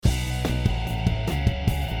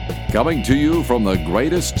Coming to you from the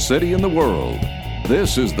greatest city in the world,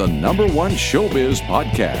 this is the #1 Showbiz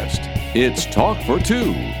podcast. It's Talk for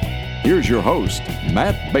Two. Here's your host,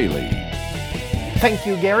 Matt Bailey. Thank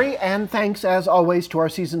you, Gary, and thanks as always to our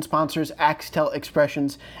season sponsors, Axtel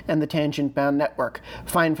Expressions and the Tangent Bound Network.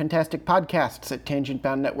 Find fantastic podcasts at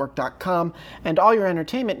tangentboundnetwork.com, and all your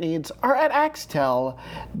entertainment needs are at axtel.com.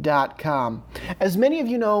 As many of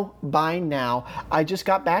you know by now, I just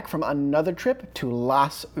got back from another trip to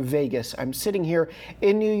Las Vegas. I'm sitting here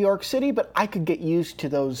in New York City, but I could get used to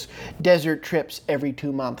those desert trips every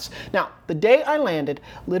 2 months. Now, the day I landed,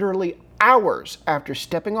 literally hours after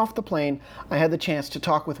stepping off the plane, I had the chance to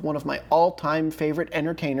talk with one of my all-time favorite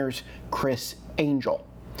entertainers, Criss Angel.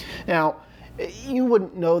 Now, you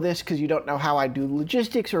wouldn't know this because you don't know how I do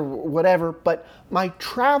logistics or whatever, but my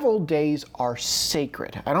travel days are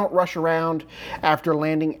sacred. I don't rush around after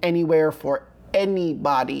landing anywhere for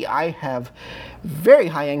anybody. I have very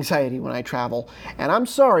high anxiety when I travel, and I'm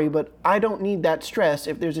sorry, but I don't need that stress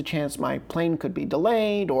if there's a chance my plane could be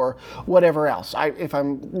delayed or whatever else. If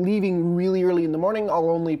I'm leaving really early in the morning, I'll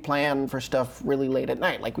only plan for stuff really late at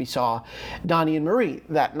night, like we saw Donnie and Marie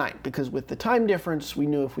that night, because with the time difference, we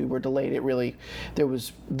knew if we were delayed, there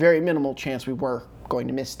was very minimal chance we were going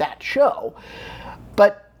to miss that show.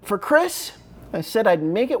 But for Criss, I said I'd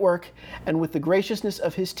make it work, and with the graciousness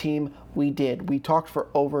of his team, we did. We talked for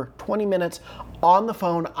over 20 minutes on the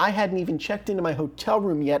phone. I hadn't even checked into my hotel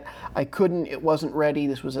room yet. I couldn't. It wasn't ready.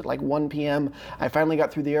 This was at like 1 p.m. I finally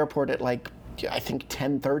got through the airport at I think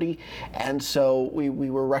 10:30, and so we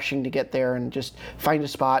were rushing to get there and just find a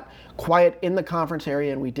spot, quiet in the conference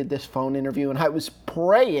area, and we did this phone interview, and I was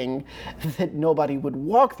praying that nobody would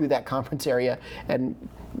walk through that conference area and,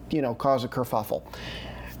 cause a kerfuffle.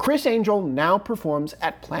 Criss Angel now performs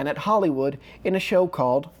at Planet Hollywood in a show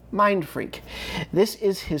called Mind Freak. This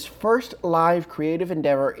is his first live creative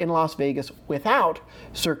endeavor in Las Vegas without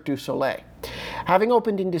Cirque du Soleil. Having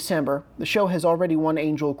opened in December, the show has already won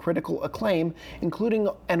Angel critical acclaim, including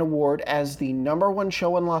an award as the #1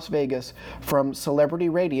 show in Las Vegas from Celebrity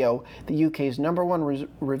Radio, the UK's #1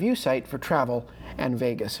 review site for travel and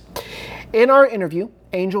Vegas. In our interview,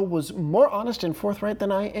 Angel was more honest and forthright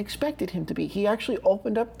than I expected him to be. He actually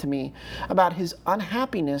opened up to me about his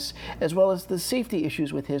unhappiness as well as the safety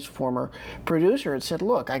issues with his former producer and said,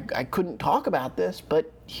 look, I couldn't talk about this,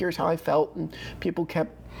 but here's how I felt. And people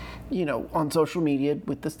kept, on social media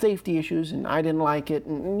with the safety issues, and I didn't like it,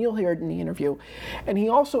 and you'll hear it in the interview. And he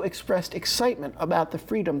also expressed excitement about the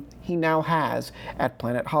freedom he now has at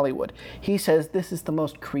Planet Hollywood. He says this is the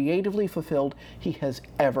most creatively fulfilled he has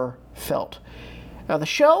ever felt. Now, the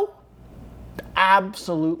show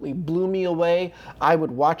absolutely blew me away. I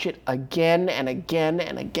would watch it again and again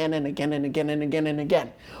and again and again and again and again and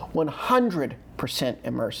again. 100%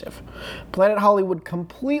 immersive. Planet Hollywood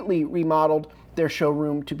completely remodeled their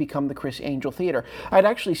showroom to become the Criss Angel Theater. I'd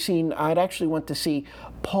actually went to see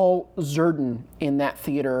Paul Zerdin in that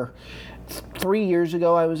theater 3 years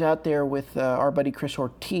ago. I was out there with our buddy Chris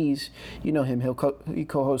Ortiz. You know him. He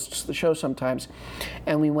co-hosts the show sometimes.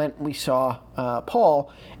 And we saw Paul,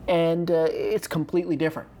 and it's completely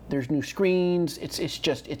different. There's new screens.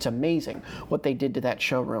 It's amazing what they did to that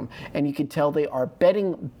showroom. And you can tell they are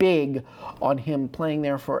betting big on him playing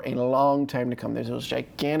there for a long time to come. There's those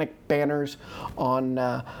gigantic banners on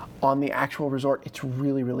the actual resort. It's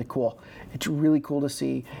really, really cool. It's really cool to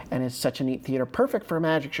see, and it's such a neat theater. Perfect for a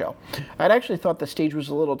magic show. I'd actually thought the stage was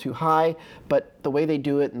a little too high, but the way they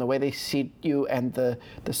do it and the way they seat you and the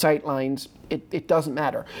sight lines, it doesn't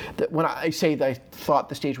matter. When I say that I thought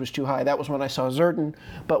the stage was too high, that was when I saw Zerdin,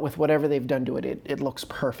 but with whatever they've done to it, it looks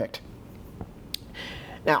perfect.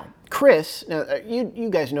 Now, Criss, you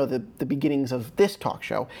guys know the beginnings of this talk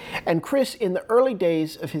show, and Criss, in the early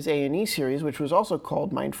days of his A&E series, which was also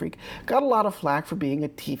called Mind Freak, got a lot of flack for being a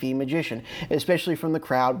TV magician, especially from the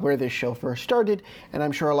crowd where this show first started, and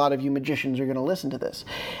I'm sure a lot of you magicians are going to listen to this.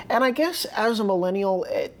 And I guess as a millennial,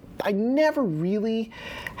 I never really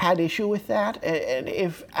had issue with that, and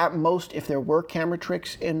if there were camera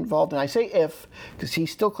tricks involved, and I say if, because he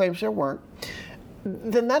still claims there weren't,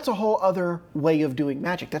 then that's a whole other way of doing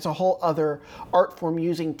magic. That's a whole other art form,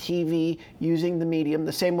 using TV, using the medium,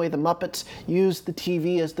 the same way the Muppets used the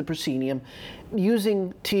TV as the proscenium,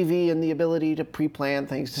 using TV and the ability to pre-plan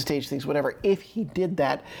things, to stage things, whatever. If he did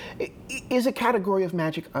that, it is a category of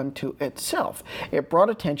magic unto itself. It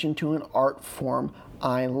brought attention to an art form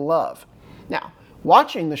I love. Now,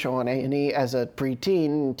 watching the show on A&E as a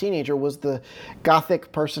teenager was the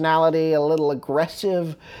gothic personality, a little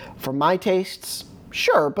aggressive for my tastes.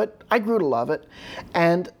 Sure, but I grew to love it.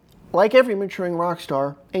 And Like every maturing rock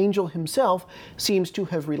star, Angel himself seems to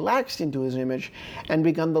have relaxed into his image and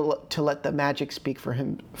begun to let the magic speak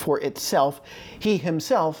for itself. He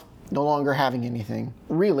himself no longer having anything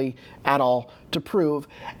really at all to prove.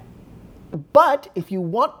 But if you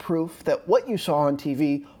want proof that what you saw on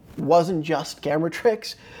TV wasn't just camera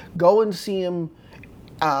tricks, go and see him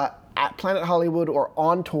at Planet Hollywood or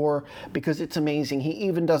on tour, because it's amazing. He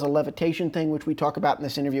even does a levitation thing, which we talk about in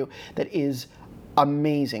this interview, that is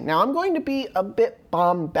amazing. Now, I'm going to be a bit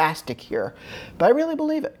bombastic here, but I really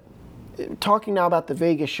believe it. Talking now about the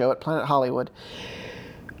Vegas show at Planet Hollywood.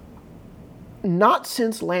 Not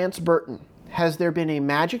since Lance Burton has there been a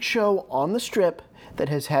magic show on the Strip that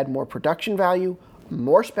has had more production value,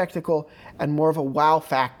 more spectacle, and more of a wow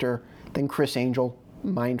factor than Criss Angel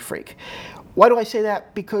Mind Freak. Why do I say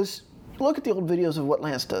that? Because look at the old videos of what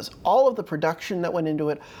Lance does. All of the production that went into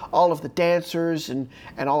it, all of the dancers and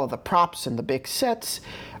all of the props and the big sets.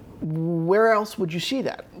 Where else would you see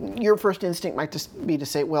that? Your first instinct might just be to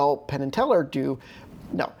say, well, Penn and Teller do.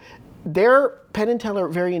 No. Penn and Teller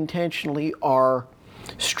very intentionally are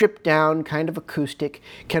stripped down, kind of acoustic,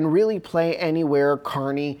 can really play anywhere,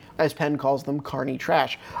 carny, as Penn calls them, carny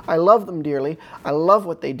trash. I love them dearly. I love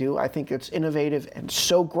what they do. I think it's innovative and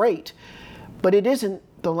so great. But it isn't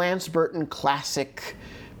the Lance Burton classic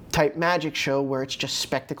type magic show where it's just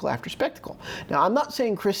spectacle after spectacle. Now, I'm not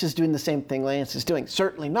saying Criss is doing the same thing Lance is doing,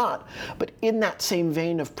 certainly not, but in that same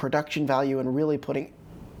vein of production value and really putting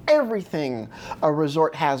everything a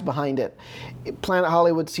resort has behind it. Planet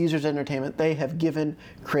Hollywood, Caesars Entertainment, they have given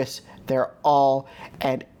Criss their all,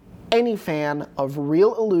 and any fan of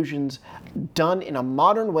real illusions done in a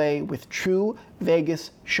modern way with true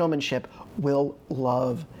Vegas showmanship will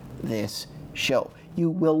love this show. You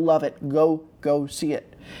will love it. Go see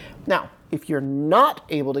it. Now, if you're not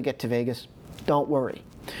able to get to Vegas, don't worry.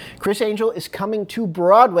 Criss Angel is coming to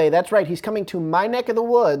Broadway. That's right, he's coming to my neck of the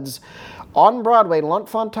woods on Broadway,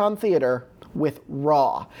 L'Enfant Theater, with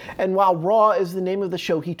Raw. And while Raw is the name of the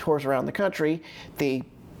show he tours around the country, the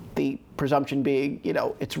presumption being,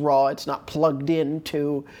 it's Raw, it's not plugged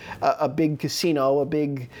into a big casino, a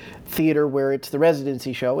big theater where it's the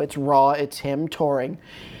residency show. It's Raw, it's him touring.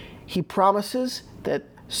 He promises that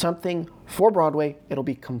something for Broadway, it'll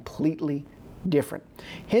be completely different.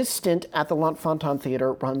 His stint at the L'Enfant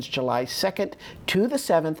Theater runs July 2nd to the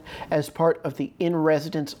 7th as part of the In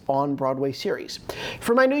Residence on Broadway series.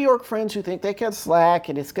 For my New York friends who think they can slack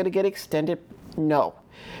and it's going to get extended, no.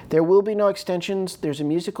 There will be no extensions. There's a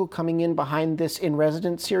musical coming in behind this In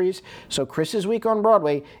Residence series. So Criss's Week on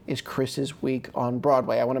Broadway is Criss's Week on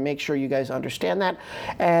Broadway. I want to make sure you guys understand that.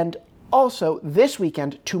 And also, this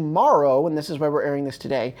weekend, tomorrow, and this is why we're airing this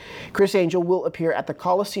today, Criss Angel will appear at the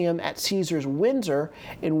Coliseum at Caesars Windsor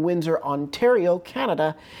in Windsor, Ontario,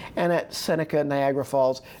 Canada, and at Seneca Niagara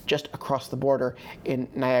Falls, just across the border in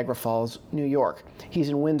Niagara Falls, New York. He's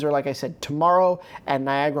in Windsor, like I said, tomorrow, and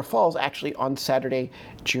Niagara Falls actually on Saturday,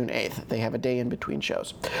 June 8th. They have a day in between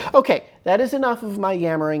shows. Okay, that is enough of my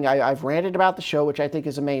yammering. I've ranted about the show, which I think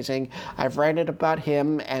is amazing. I've ranted about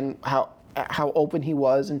him and how open he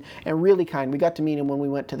was and really kind. We got to meet him when we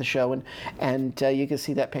went to the show, and you can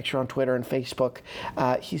see that picture on Twitter and Facebook.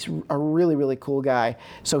 He's a really, really cool guy.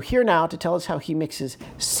 So here now to tell us how he mixes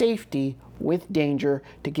safety with danger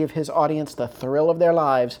to give his audience the thrill of their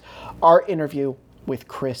lives, our interview with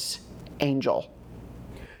Criss Angel.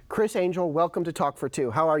 Criss Angel, welcome to Talk for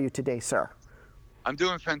Two. How are you today, sir? I'm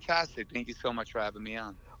doing fantastic. Thank you so much for having me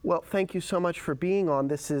on. Well, thank you so much for being on.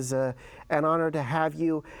 This is an honor to have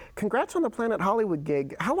you. Congrats on the Planet Hollywood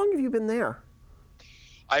gig. How long have you been there?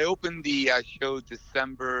 I opened the show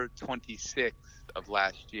December 26th of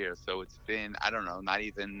last year. So it's been, I don't know, not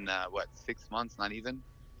even, 6 months, not even?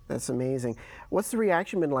 That's amazing. What's the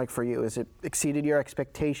reaction been like for you? Has it exceeded your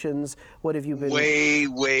expectations? What have you been? Way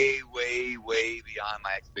beyond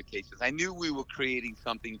my expectations. I knew we were creating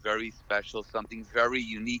something very special, something very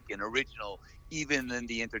unique and original, even in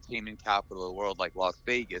the entertainment capital of the world like Las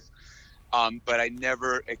Vegas. But I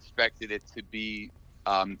never expected it to be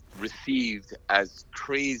received as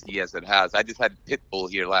crazy as it has. I just had Pitbull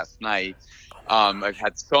here last night. I've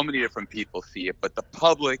had so many different people see it, but the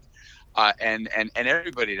public and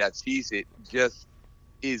everybody that sees it just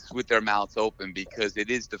is with their mouths open, because it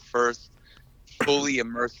is the first fully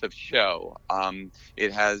immersive show.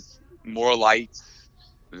 It has more lights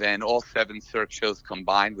than all 7 Cirque shows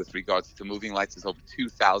combined with regards to moving lights. There's over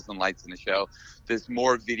 2,000 lights in the show. There's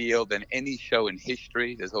more video than any show in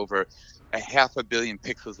history. There's over 500 million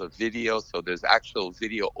pixels of video. So there's actual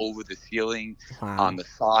video over the ceiling. Wow. On the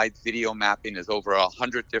sides, video mapping. There's over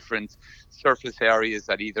 100 different surface areas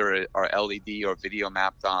that either are LED or video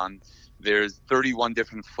mapped on. There's 31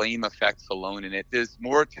 different flame effects alone in it. There's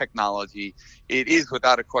more technology. It is,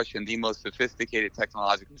 without a question, the most sophisticated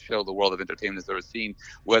technological show the world of entertainment has ever seen,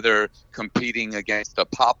 whether competing against a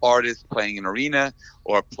pop artist playing an arena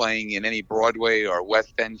or playing in any Broadway or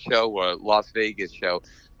West End show or Las Vegas show.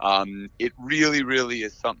 It really, really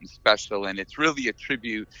is something special, and it's really a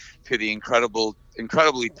tribute to the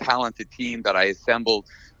incredibly talented team that I assembled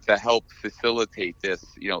to help facilitate this.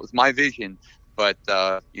 It was my vision, but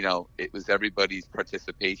it was everybody's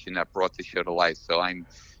participation that brought the show to life. So I'm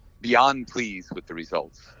beyond pleased with the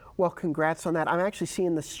results. Well, congrats on that. I'm actually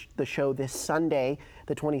seeing the show this Sunday,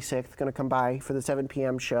 the 26th, going to come by for the 7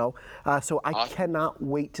 p.m. show. So I Awesome. cannot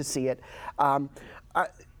wait to see it.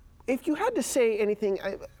 If you had to say anything,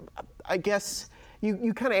 I guess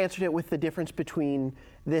you kind of answered it with the difference between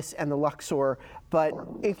this and the Luxor, but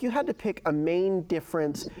if you had to pick a main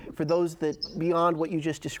difference for those that, beyond what you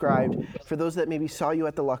just described, for those that maybe saw you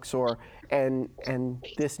at the Luxor and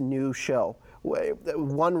this new show,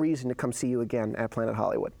 one reason to come see you again at Planet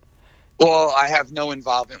Hollywood. Well, I have no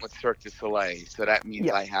involvement with Cirque du Soleil, so that means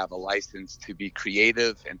Yeah. I have a license to be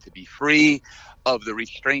creative and to be free of the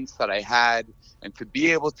restraints that I had, and to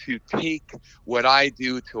be able to take what I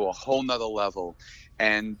do to a whole nother level.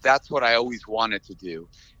 And that's what I always wanted to do.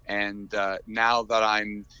 And now that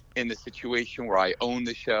I'm in the situation where I own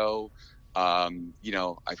the show,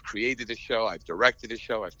 I've created the show, I've directed the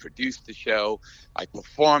show, I've produced the show, I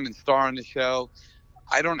perform and star in the show.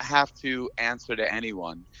 I don't have to answer to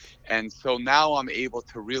anyone. And so now I'm able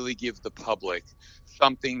to really give the public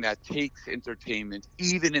something that takes entertainment,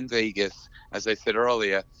 even in Vegas, as I said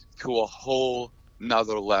earlier, to a whole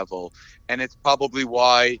nother level. And it's probably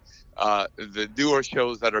why the newer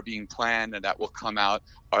shows that are being planned and that will come out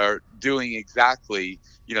are doing exactly,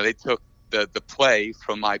 they took the play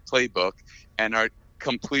from my playbook and are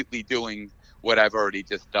completely doing what I've already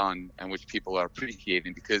just done, and which people are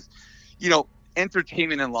appreciating, because,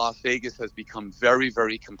 entertainment in Las Vegas has become very,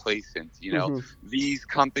 very complacent. These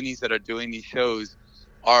companies that are doing these shows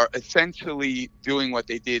are essentially doing what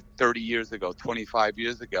they did 30 years ago, 25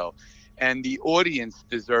 years ago. And the audience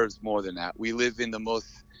deserves more than that. We live in the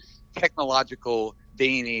most technological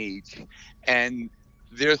day and age, and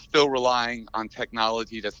they're still relying on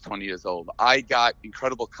technology that's 20 years old. I got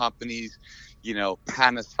incredible companies,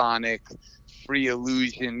 Panasonic, Free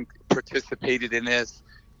Illusion participated in this,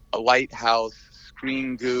 a Lighthouse,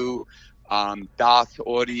 Screen Goo, DOS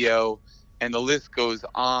Audio, and the list goes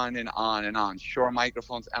on and on and on. Shure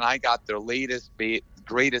microphones, and I got their latest,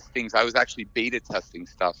 greatest things. I was actually beta testing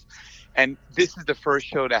stuff. And this is the first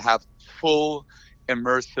show to have full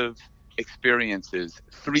immersive experiences,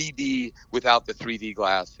 3D without the 3D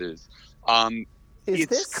glasses.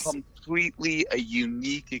 It's completely a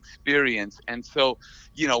unique experience. And so,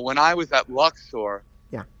 when I was at Luxor,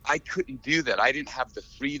 Yeah. I couldn't do that. I didn't have the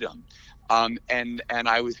freedom. And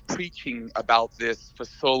I was preaching about this for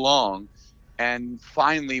so long. And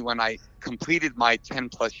finally, when I completed my 10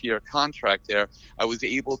 plus year contract there, I was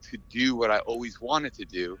able to do what I always wanted to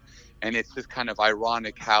do. And it's just kind of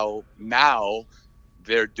ironic how now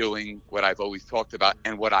they're doing what I've always talked about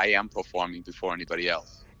and what I am performing before anybody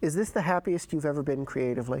else. Is this the happiest you've ever been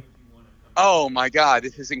creatively? Oh my God,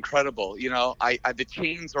 this is incredible. I the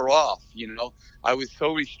chains are off. I was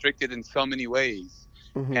so restricted in so many ways.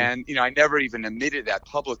 Mm-hmm. And, I never even admitted that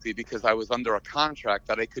publicly because I was under a contract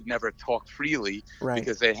that I could never talk freely, Right.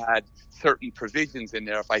 because they had certain provisions in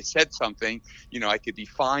there. If I said something, I could be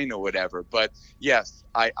fined or whatever. But yes,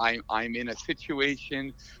 I'm in a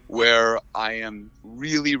situation where I am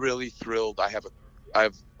really, really thrilled. I have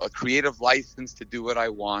a creative license to do what I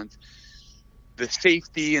want. The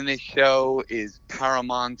safety in this show is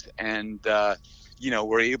paramount, and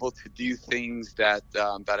we're able to do things that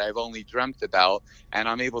I've only dreamt about, and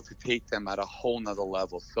I'm able to take them at a whole nother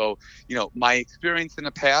level. So, my experience in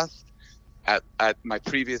the past at my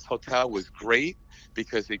previous hotel was great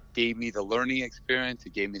because it gave me the learning experience.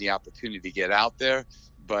 It gave me the opportunity to get out there.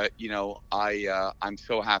 But, I'm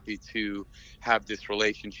so happy to have this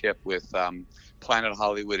relationship with Planet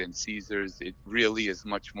Hollywood and Caesars. It really is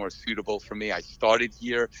much more suitable for me. I started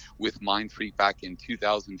here with Mindfreak back in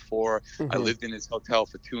 2004. Mm-hmm. I lived in this hotel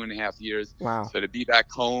for 2.5 years. Wow. So to be back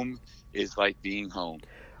home is like being home.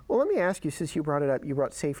 Well, let me ask you, since you brought it up, you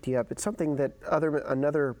brought safety up. It's something that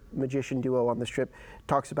another magician duo on the Strip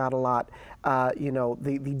talks about a lot.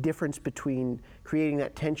 The difference between creating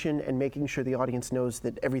that tension and making sure the audience knows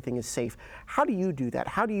that everything is safe. How do you do that?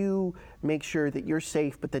 How do you make sure that you're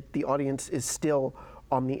safe, but that the audience is still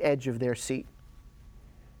on the edge of their seat?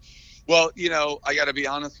 Well, I got to be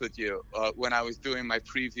honest with you. When I was doing my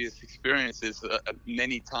previous experiences,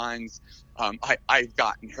 many times I've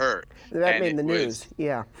gotten hurt, That and made it the news. was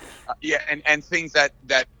Yeah. yeah, and things that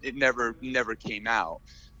it never came out.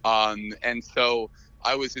 And so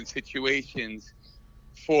I was in situations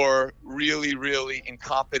for really, really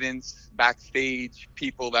incompetence backstage,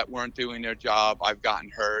 people that weren't doing their job. I've gotten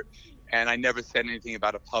hurt, and I never said anything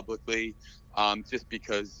about it publicly, just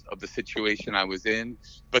because of the situation I was in.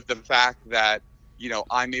 But the fact that,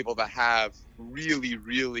 I'm able to have really,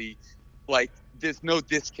 really, like, there's no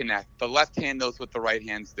disconnect. The left hand knows what the right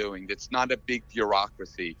hand's doing. It's not a big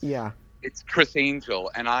bureaucracy. Yeah. It's Chris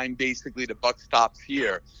Angel, and I'm basically the buck stops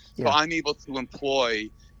here. So Yeah. I'm able to employ,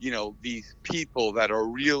 these people that are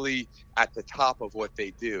really at the top of what they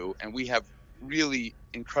do, and we have really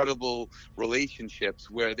incredible relationships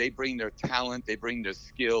where they bring their talent, they bring their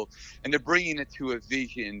skill, and they're bringing it to a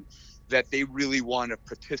vision that they really want to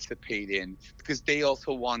participate in because they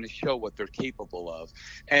also want to show what they're capable of.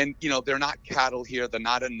 And they're not cattle here, they're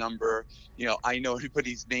not a number. I know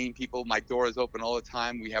everybody's name. People, my door is open all the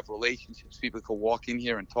time. We have relationships. People can walk in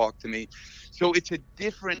here and talk to me. So it's a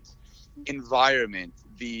different environment.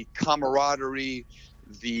 The camaraderie,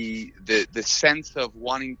 the sense of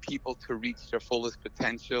wanting people to reach their fullest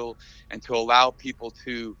potential and to allow people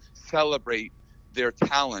to celebrate their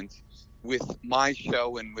talent with my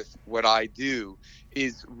show and with what I do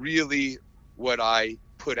is really what I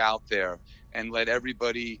put out there and let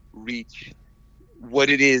everybody reach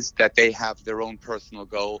what it is that they have their own personal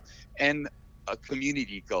goal and a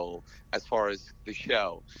community goal as far as the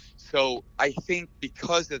show. So I think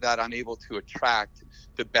because of that, I'm able to attract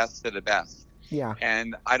the best of the best. Yeah.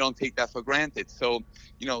 And I don't take that for granted. So,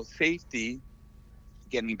 safety,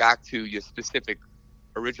 getting back to your specific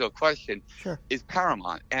original question, Sure. is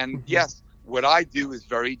paramount. And Hmm. yes, what I do is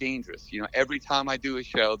very dangerous. Every time I do a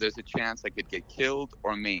show, there's a chance I could get killed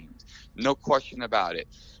or maimed. No question about it.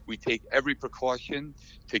 We take every precaution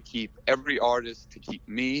to keep every artist, to keep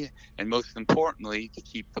me, and most importantly, to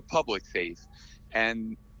keep the public safe.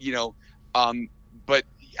 And, um, but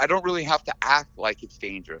I don't really have to act like it's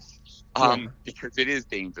dangerous, Yeah. because it is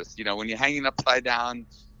dangerous. When you're hanging upside down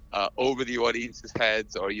over the audience's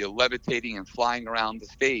heads, or you're levitating and flying around the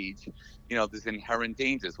stage, there's inherent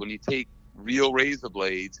dangers. When you take real razor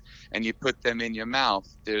blades and you put them in your mouth,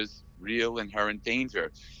 there's real inherent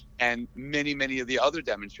danger. And many, many of the other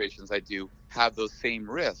demonstrations I do have those same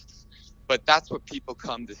risks. But that's what people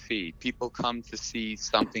come to see. People come to see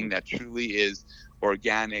something that truly is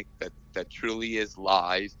organic, that truly is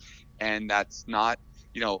live, and that's not,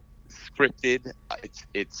 scripted.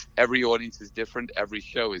 It's every audience is different. Every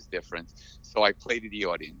show is different. So I play to the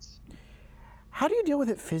audience. How do you deal with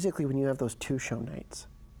it physically when you have those two show nights?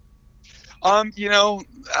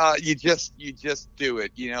 You just do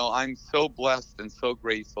it. I'm so blessed and so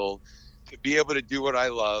grateful to be able to do what I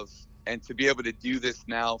love and to be able to do this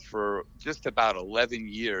now for just about 11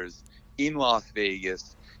 years in Las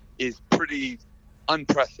Vegas is pretty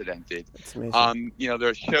unprecedented. It's amazing. There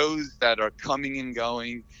are shows that are coming and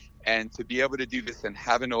going, and to be able to do this and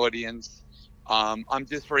have an audience, I'm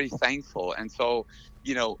just very thankful. And so,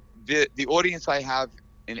 the audience I have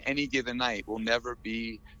in any given night will never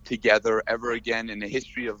be together ever again in the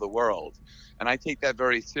history of the world. And I take that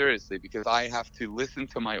very seriously because I have to listen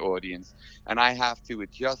to my audience and I have to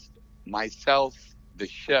adjust myself, the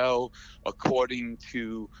show, according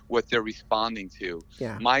to what they're responding to.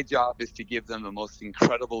 Yeah. My job is to give them the most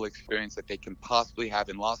incredible experience that they can possibly have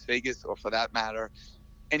in Las Vegas, or for that matter,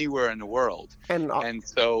 anywhere in the world. And And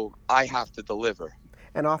so I have to deliver.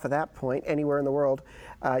 And off of that point, anywhere in the world,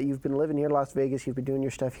 you've been living here in Las Vegas, you've been doing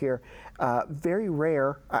your stuff here. Very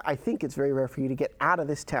rare, I think it's very rare for you to get out of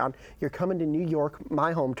this town. You're coming to New York,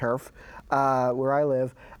 my home turf, where I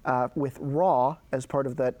live, with Raw as part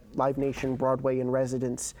of that Live Nation Broadway in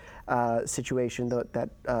Residence situation, that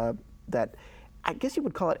I guess you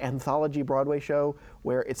would call it anthology Broadway show,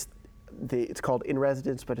 where it's called In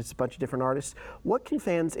Residence, but it's a bunch of different artists. What can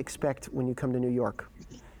fans expect when you come to New York?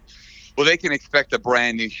 Well, they can expect a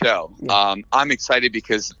brand new show. Yeah. I'm excited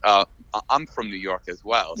because I'm from New York as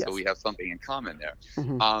well, Yes. so we have something in common there.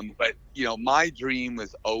 Mm-hmm. But my dream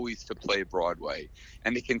was always to play Broadway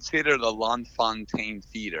and to consider the L'Enfantin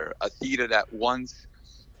Theater, a theater that once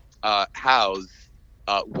housed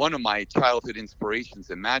one of my childhood inspirations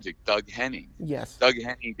in magic, Doug Henning. Yes. Doug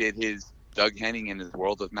Henning did his Doug Henning and his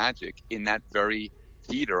World of Magic in that very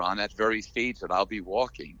theater on that very stage that I'll be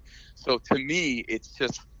walking. So to me, it's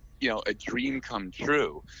just a dream come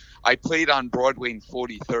true. I played on Broadway in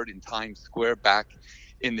 43rd in Times Square back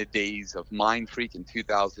in the days of Mind Freak in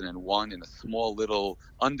 2001 in a small little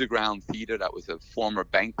underground theater that was a former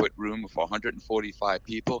banquet room for 145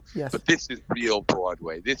 people. Yes. But this is real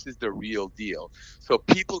Broadway. This is the real deal. So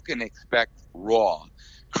people can expect raw,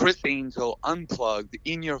 Criss Angel unplugged,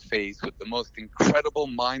 in your face, with the most incredible,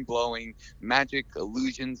 mind-blowing magic,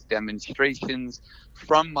 illusions, demonstrations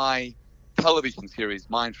from my television series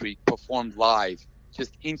Mind Freak, performed live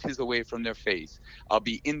just inches away from their face. I'll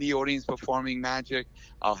be in the audience performing magic.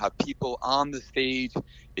 I'll have people on the stage.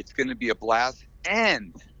 It's going to be a blast.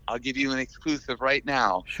 And I'll give you an exclusive right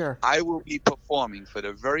now. Sure. I will be performing for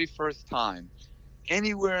the very first time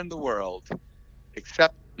anywhere in the world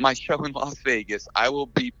except my show in Las Vegas. I will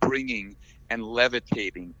be bringing and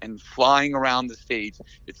levitating and flying around the stage.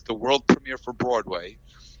 It's the world premiere for Broadway,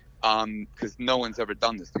 because no one's ever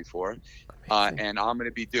done this before. And I'm going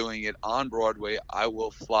to be doing it on Broadway. I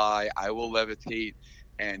will fly, I will levitate,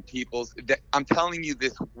 and I'm telling you,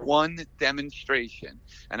 this one demonstration,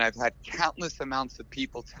 and I've had countless amounts of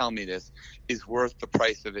people tell me this, is worth the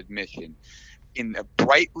price of admission. In a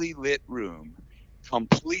brightly lit room,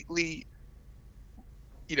 completely,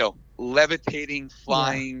 levitating,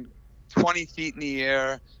 flying 20 feet in the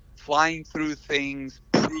air, flying through things,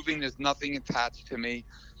 proving there's nothing attached to me.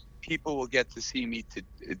 People will get to see me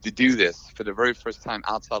to do this for the very first time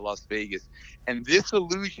outside Las Vegas. And this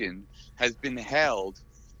illusion has been held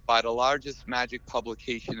by the largest magic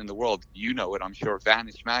publication in the world. You know it, I'm sure,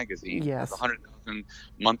 Vanish Magazine, Yes. has 100,000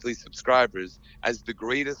 monthly subscribers, as the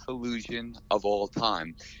greatest illusion of all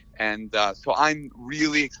time. And so I'm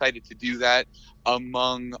really excited to do that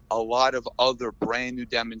among a lot of other brand new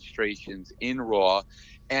demonstrations in Raw.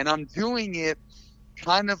 And I'm doing it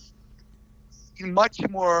kind of much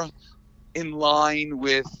more in line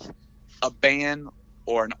with a band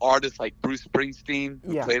or an artist like Bruce Springsteen,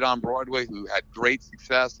 who played on Broadway, who had great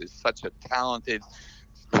success, is such a talented,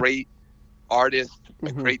 great artist,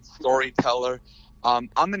 a great storyteller. I'm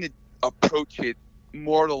going to approach it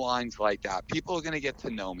more to lines like that. People are going to get to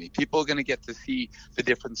know me. People are going to get to see the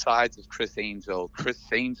different sides of Criss Angel,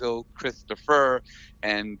 Christopher,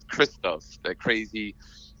 and Christos, the crazy,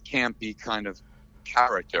 campy kind of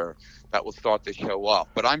character that will start to show up.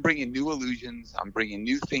 But I'm bringing new illusions. I'm bringing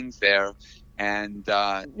new things there. And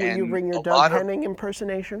will you bring your Doug Henning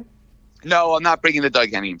impersonation? No, I'm not bringing the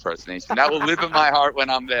Doug Henning impersonation. That will live in my heart when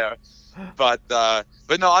I'm there. But no,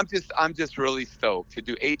 I'm just really stoked to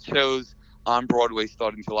do 8 shows on Broadway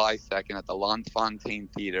starting July 2nd at the L'Enfontaine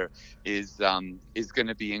Theater is going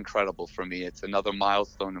to be incredible for me. It's another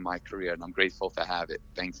milestone in my career, and I'm grateful to have it.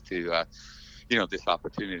 Thanks to this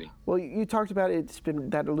opportunity. Well, you talked about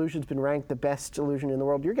that illusion's been ranked the best illusion in the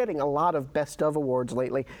world. You're getting a lot of best of awards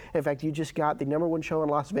lately. In fact, you just got the #1 show in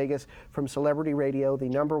Las Vegas from Celebrity Radio, the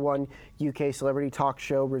 #1 UK celebrity talk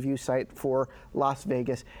show review site for Las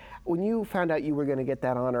Vegas. When you found out you were going to get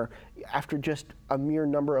that honor after just a mere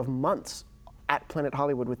number of months at Planet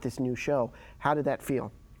Hollywood with this new show, how did that feel?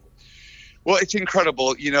 Well, it's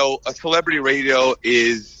incredible. A Celebrity Radio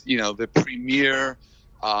is, the premier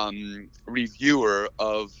reviewer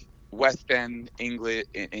of West End England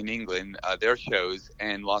in England, their shows,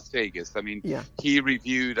 and Las Vegas. I mean, he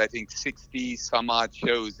reviewed, I think, 60 some odd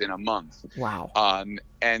shows in a month. Wow.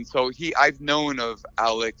 And so I've known of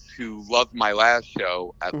Alex, who loved my last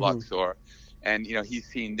show at Luxor, and he's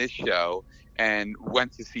seen this show and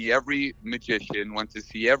went to see every magician, went to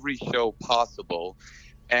see every show possible,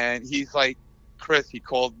 and he's like, Chris, he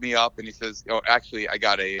called me up and he says, "Oh, actually, I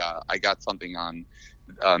got something on."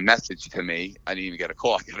 Message to me. I didn't even get a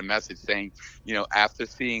call. I got a message saying, after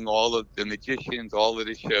seeing all of the magicians, all of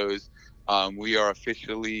the shows, we are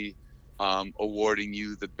officially awarding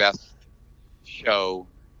you the best show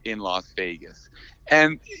in Las Vegas.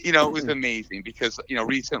 And, it was amazing because,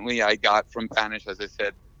 recently I got from Vanish, as I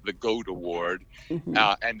said, the GOAT Award.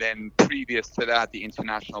 And then previous to that, the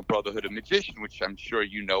International Brotherhood of Magicians, which I'm sure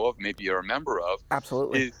you know of, maybe you're a member of.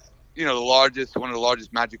 Absolutely. Is one of the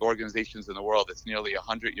largest magic organizations in the world. It's nearly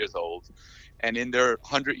 100 years old. And in their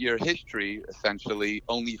 100-year history, essentially,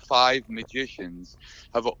 only 5 magicians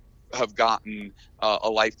have gotten a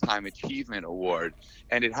Lifetime Achievement Award.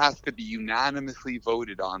 And it has to be unanimously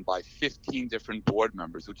voted on by 15 different board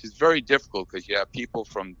members, which is very difficult because you have people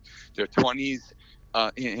from their 20s,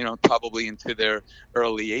 probably into their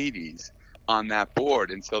early 80s on that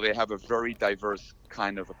board. And so they have a very diverse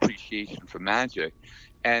kind of appreciation for magic.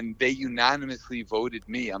 And they unanimously voted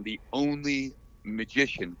me. I'm the only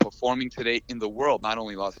magician performing today in the world, not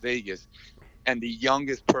only Las Vegas, and the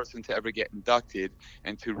youngest person to ever get inducted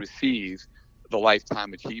and to receive the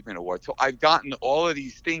Lifetime Achievement Award. So I've gotten all of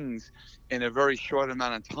these things in a very short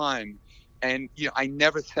amount of time. And, I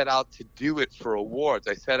never set out to do it for awards.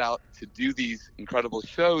 I set out to do these incredible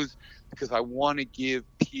shows because I want to give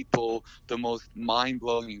people the most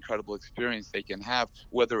mind-blowing, incredible experience they can have,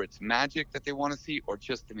 whether it's magic that they want to see or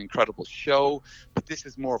just an incredible show. But this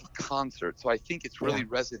is more of a concert. So I think it's really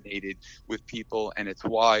resonated with people, and it's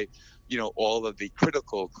why, all of the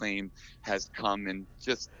critical acclaim has come. And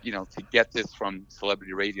just, to get this from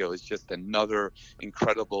Celebrity Radio is just another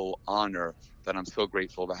incredible honor that I'm so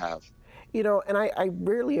grateful to have. And I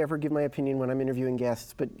rarely ever give my opinion when I'm interviewing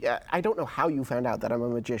guests, but I don't know how you found out that I'm a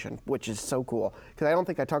magician, which is so cool, because I don't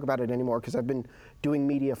think I talk about it anymore because I've been doing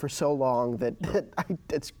media for so long that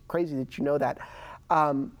it's crazy that you know that.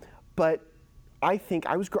 But I think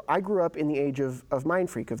I grew up in the age of Mind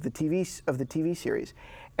Freak, of the TV series,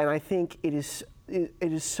 and I think it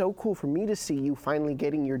is so cool for me to see you finally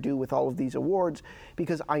getting your due with all of these awards,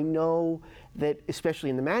 because I know that, especially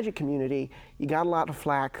in the magic community, you got a lot of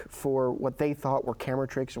flack for what they thought were camera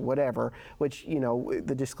tricks or whatever, which,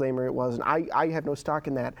 the disclaimer it was, and I have no stock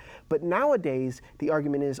in that. But nowadays, the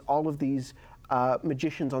argument is all of these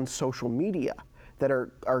magicians on social media that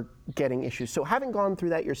are getting issues. So having gone through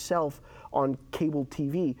that yourself on cable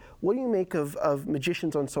TV, what do you make of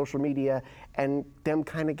magicians on social media and them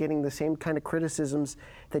kind of getting the same kind of criticisms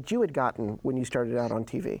that you had gotten when you started out on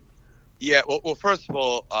TV? Yeah, well, first of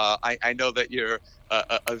all, I know that you're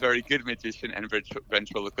a very good magician and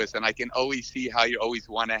ventriloquist, and I can always see how you always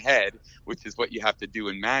one ahead, which is what you have to do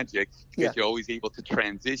in magic, because you're always able to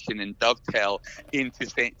transition and dovetail into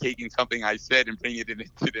taking something I said and bring it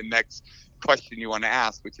into the next question you want to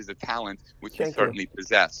ask, which is a talent which you certainly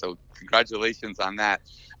possess. So congratulations on that.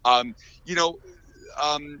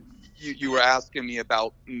 You were asking me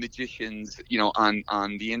about magicians,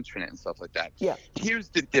 on the internet and stuff like that. Yeah. Here's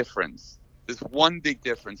the difference. There's one big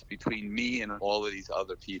difference between me and all of these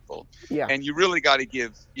other people. Yeah. And you really got to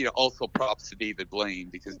give, also props to David Blaine,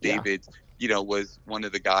 because David, was one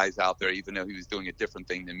of the guys out there, even though he was doing a different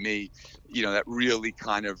thing than me, that really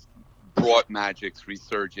kind of brought magic's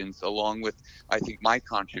resurgence, along with, I think, my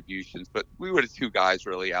contributions. But we were the two guys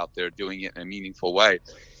really out there doing it in a meaningful way.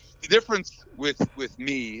 The difference with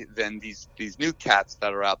me than these new cats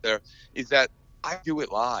that are out there is that I do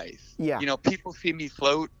it live. Yeah. People see me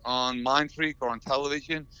float on Mind Freak or on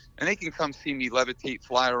television, and they can come see me levitate,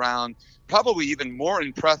 fly around, probably even more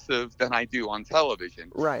impressive than I do on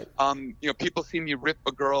television. Right. People see me rip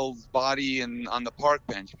a girl's body on the park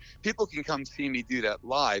bench. People can come see me do that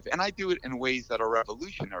live, and I do it in ways that are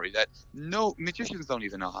revolutionary that no magicians don't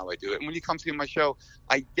even know how I do it. And when you come see my show,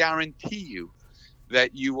 I guarantee you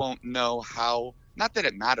that you won't know how. Not that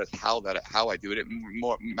it matters how I do it. It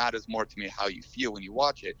matters more to me how you feel when you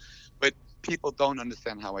watch it. But people don't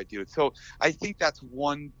understand how I do it. So I think that's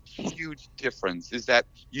one huge difference, is that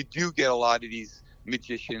you do get a lot of these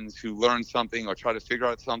magicians who learn something or try to figure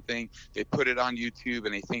out something. They put it on YouTube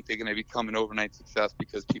and they think they're going to become an overnight success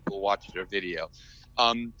because people watch their video.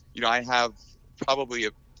 I have probably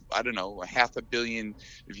a 500 million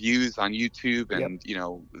views on YouTube, and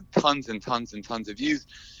tons and tons and tons of views.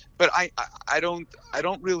 But I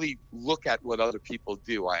don't really look at what other people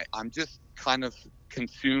do. I'm just kind of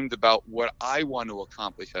consumed about what I want to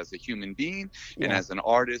accomplish as a human being and as an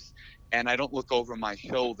artist, and I don't look over my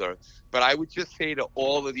shoulder. But I would just say to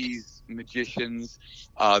all of these magicians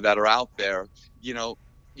that are out there, you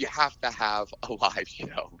have to have a live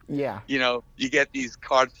show. Yeah. You get these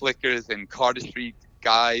card flickers and cardistry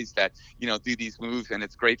guys that do these moves, and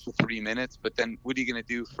it's great for 3 minutes, but then what are you going to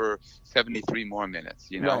do for 73 more minutes?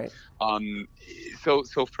 Right.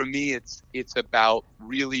 So for me, it's about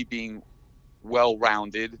really being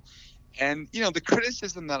well-rounded. And the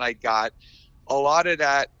criticism that I got, a lot of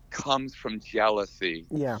that comes from jealousy.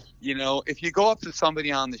 Yeah. If you go up to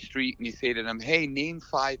somebody on the street and you say to them, hey, name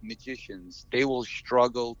 5 magicians, they will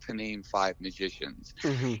struggle to name 5 magicians.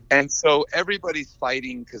 Mm-hmm. And so everybody's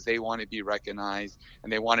fighting because they want to be recognized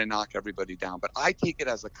and they want to knock everybody down. But I take it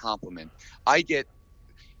as a compliment. I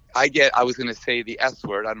was going to say the S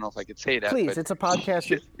word. I don't know if I could say that. Please, it's a podcast.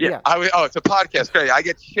 Yeah. It's a podcast. Great. I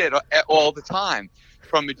get shit all the time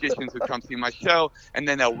from magicians who come see my show, and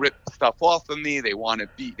then they'll rip stuff off of me.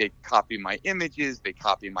 They copy my images, they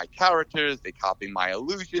copy my characters, they copy my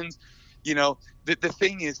illusions. The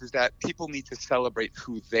thing is that people need to celebrate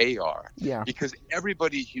who they are. Yeah. Because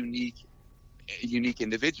everybody's unique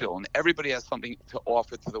individual, and everybody has something to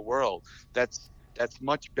offer to the world that's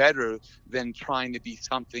much better than trying to be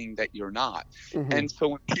something that you're not. Mm-hmm. And so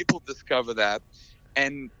when people discover that,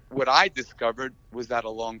 and what I discovered was that a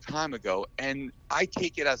long time ago, and I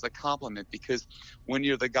take it as a compliment, because when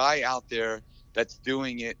you're the guy out there that's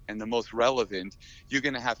doing it and the most relevant, you're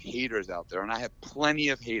going to have haters out there. And I have plenty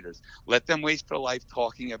of haters. Let them waste their life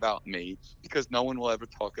talking about me, because no one will ever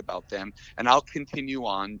talk about them. And I'll continue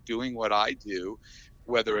on doing what I do,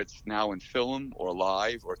 whether it's now in film or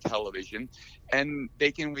live or television, and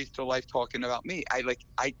they can waste their life talking about me. I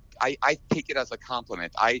take it as a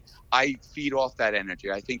compliment. I feed off that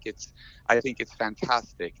energy. I think it's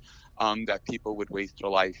fantastic that people would waste their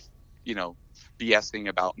life, BSing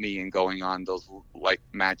about me and going on those like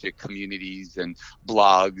magic communities and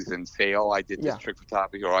blogs and say, oh, I did this trick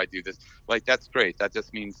photography, or I do this. Like, that's great. That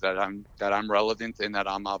just means that I'm relevant, and that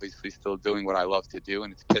I'm obviously still doing what I love to do,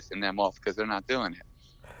 and it's pissing them off because they're not doing it.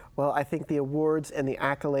 Well, I think the awards and the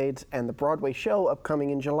accolades and the Broadway show upcoming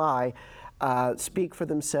in July speak for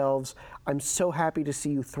themselves. I'm so happy to see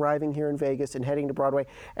you thriving here in Vegas and heading to Broadway.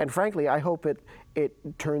 And frankly, I hope it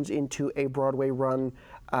turns into a Broadway run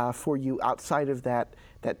for you outside of that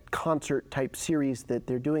concert type series that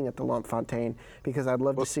they're doing at the L'Enfantin, because I'd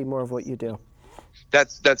love to see more of what you do.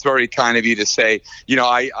 That's very kind of you to say.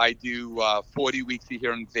 I do 40 weeks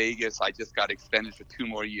here in Vegas. I just got extended for 2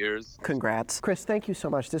 more years. Congrats. Chris, thank you so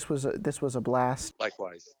much. This was a blast.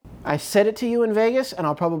 Likewise. I said it to you in Vegas, and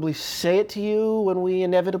I'll probably say it to you when we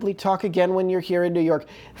inevitably talk again when you're here in New York.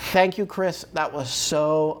 Thank you, Chris. That was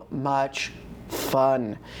so much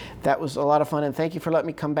fun. That was a lot of fun, and thank you for letting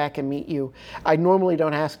me come back and meet you. I normally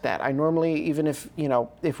don't ask that. I normally, even if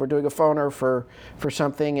we're doing a phoner for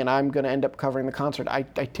something and I'm going to end up covering the concert, I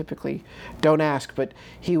typically don't ask, but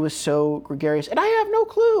he was so gregarious, and I have no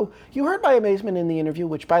clue. You heard my amazement in the interview,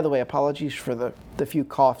 which, by the way, apologies for the few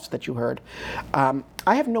coughs that you heard.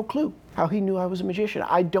 I have no clue how he knew I was a magician.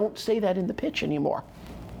 I don't say that in the pitch anymore.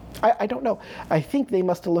 I don't know. I think they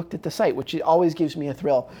must have looked at the site, which always gives me a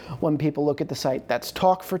thrill when people look at the site. That's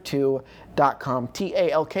talkfor2.com,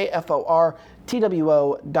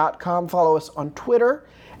 TALKFORTWO.com. Follow us on Twitter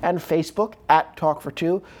and Facebook at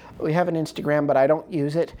Talk4Two. We have an Instagram, but I don't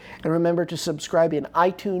use it. And remember to subscribe in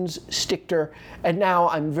iTunes, Stitcher, and now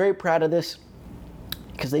I'm very proud of this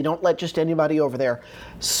because they don't let just anybody over there.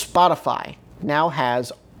 Spotify now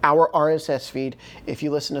has our RSS feed. If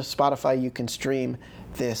you listen to Spotify, you can stream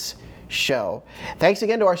this show. Thanks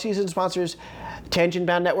again to our season sponsors, Tangent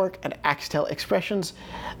Bound Network and Axtel Expressions.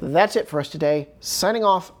 That's it for us today. Signing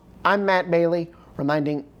off, I'm Matt Bailey,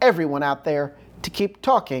 reminding everyone out there to keep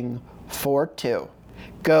talking for 2.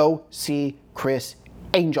 Go see Criss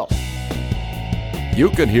Angel. You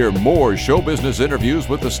can hear more show business interviews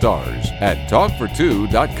with the stars at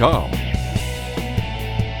talkfor2.com.